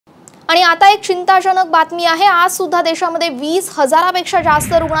आणि आता एक चिंताजनक बातमी आहे। आज सुद्धा देशामध्ये 20,000पेक्षा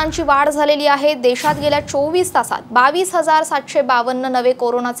जास्त रुग्णांची वाढ झालेली आहे। देशात गेल्या 24 तासात 22,752 नवे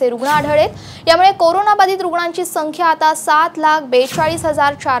कोरोनाचे रुग्ण आढळलेत। यामुळे कोरोना बाधित रुग्णांची संख्या आता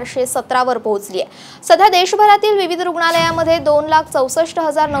 7,42,417 वर पोहोचली आहे। सध्या देशभरातील विविध रुग्णालयांमध्ये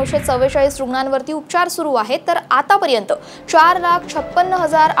 2,64,944 रुग्णांवरती उपचार सुरू आहेत, तर आतापर्यंत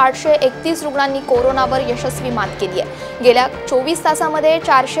 4,56,831 रुग्णांनी कोरोनावर यशस्वी मात केली आहे। गेल्या 24 तासामध्ये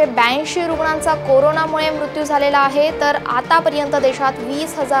 482 रुग्णांचा कोरोनामुळे मृत्यू झालेला आहे, तर आतापर्यंत देशात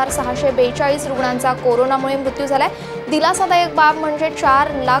 20,642 रुग्णांचा कोरोनामुळे मृत्यू झालाय। दिलासादायक बाब म्हणजे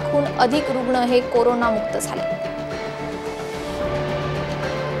 4 लाखहून अधिक रुग्ण हे कोरोनामुक्त झाले।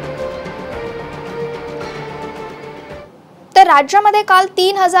 तर राज्यामध्ये काल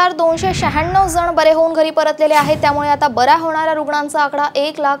 3,296 जण बरे होऊन घरी परतलेले आहेत। त्यामुळे आता बरा होणाऱ्या रुग्णांचा आकडा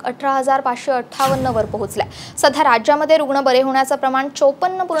 1,18,558 वर पोहोचलाय। सध्या राज्यामध्ये रुग्ण बरे होण्याचं प्रमाण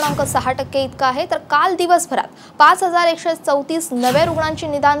 54.6% इतकं आहे। तर काल दिवसभरात 5,134 नवे रुग्णांची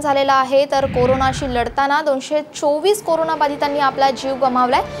निदान झालेलं आहे। तर कोरोनाशी लढताना 224 कोरोना बाधितांनी आपला जीव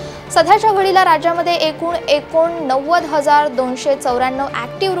गमावलाय। सध्याच्या घडीला राज्यामध्ये एकूण 89,294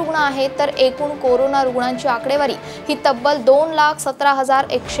 ऍक्टिव्ह रुग्ण आहेत, तर एकूण कोरोना रुग्णांची आकडेवारी ही तब्बल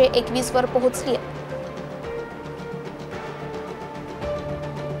 2,17,121 वर पोहोचली आहे।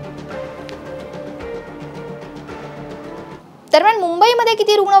 दरम्यान मुंबईमध्ये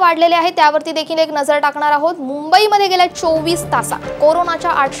किती रुग्ण वाढलेले आहेत त्यावरती देखील एक नजर टाकणार आहोत। मुंबईमध्ये गेल्या 24 तासात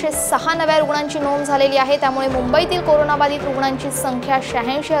कोरोनाच्या 806 नव्या रुग्णांची नोंद झालेली आहे। त्यामुळे मुंबईतील कोरोनाबाधित रुग्णांची संख्या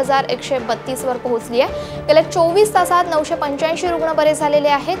 86,132 वर पोहोचली आहे। गेल्या 24 तासात 985 रुग्ण बरे झालेले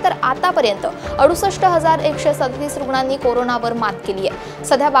आहेत, तर आतापर्यंत 68,137 रुग्णांनी कोरोनावर मात केली आहे।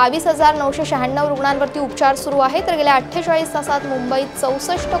 सध्या 22,996 रुग्णांवरती उपचार सुरू आहे, तर गेल्या 48 तासात मुंबईत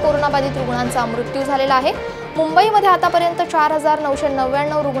 64 कोरोनाबाधित रुग्णांचा मृत्यू झालेला आहे। मुंबईमध्ये आतापर्यंत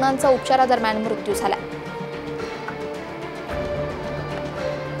 4,999 रुग्णांचा उपचारादरम्यान मृत्यू झाला।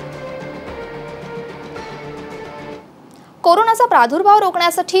 कोरोनाचा प्रादुर्भाव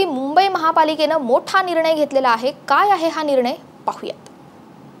रोखण्यासाठी मुंबई महापालिकेने मोठा निर्णय घेतलेला आहे। काय आहे हा निर्णय पाहूयात।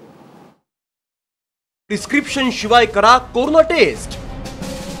 प्रिस्क्रिप्शन शिवाय करा कोरोना टेस्ट।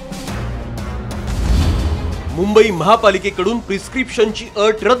 मुंबई महापालिकेकडून प्रिस्क्रिप्शनची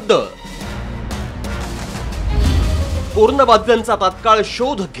अट रद्द। कोरोना बाधितांचा तात्काळ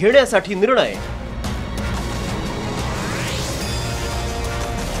शोध घेण्यासाठी निर्णय।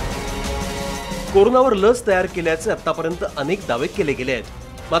 कोरोनावर लस तयार केल्याचे आतापर्यंत अनेक दावे केले गेले आहेत,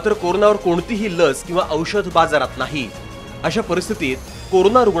 मात्र कोरोनावर कोणतीही लस किंवा औषध बाजारात नाही। अशा परिस्थितीत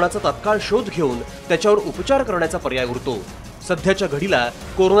कोरोना रुग्णाचा तात्काळ शोध घेऊन त्याच्यावर उपचार करण्याचा पर्याय उरतो। सध्याच्या घडीला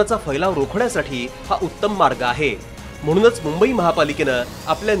कोरोनाचा फैलाव रोखण्यासाठी हा उत्तम मार्ग आहे। म्हणूनच मुंबई महापालिकेने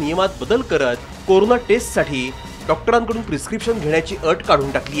आपल्या नियमात बदल करत कोरोना टेस्टसाठी डॉक्टरांकडून प्रिस्क्रिप्शन घेण्याची अट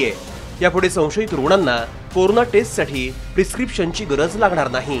काढून टाकली आहे। यापुढे संशयित रुग्णांना कोरोना टेस्टसाठी प्रिस्क्रिप्शनची गरज लागणार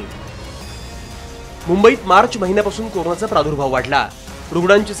नाही। मुंबईत मार्च महिन्यापासून कोरोनाचा प्रादुर्भाव वाढला।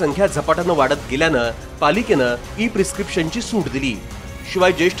 रुग्णांची संख्या झपाट्याने वाढत गेल्यानं पालिकेनं ई प्रिस्क्रिप्शनची सूट दिली।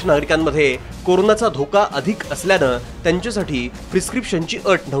 शिवाय ज्येष्ठ नागरिकांमध्ये कोरोनाचा धोका अधिक असल्यानं त्यांच्यासाठी प्रिस्क्रिप्शनची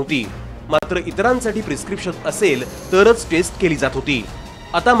अट नव्हती, मात्र इतरांसाठी प्रिस्क्रिप्शन असेल तरच टेस्ट केली जात होती।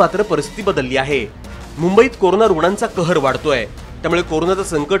 आता मात्र परिस्थिती बदलली आहे। मुंबईत कोरोना रुग्णांचा कहर वाढतोय, त्यामुळे कोरोनाचं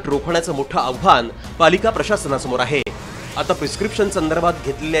संकट रोखण्याचं मोठं आव्हान पालिका प्रशासनासमोर आहे। आता प्रिस्क्रिप्शन संदर्भात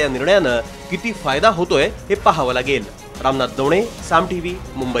घेतलेल्या या निर्णयानं किती फायदा होतोय हे पाहावं लागेल। रामनाथ दवणे, साम टीव्ही,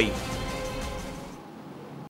 मुंबई।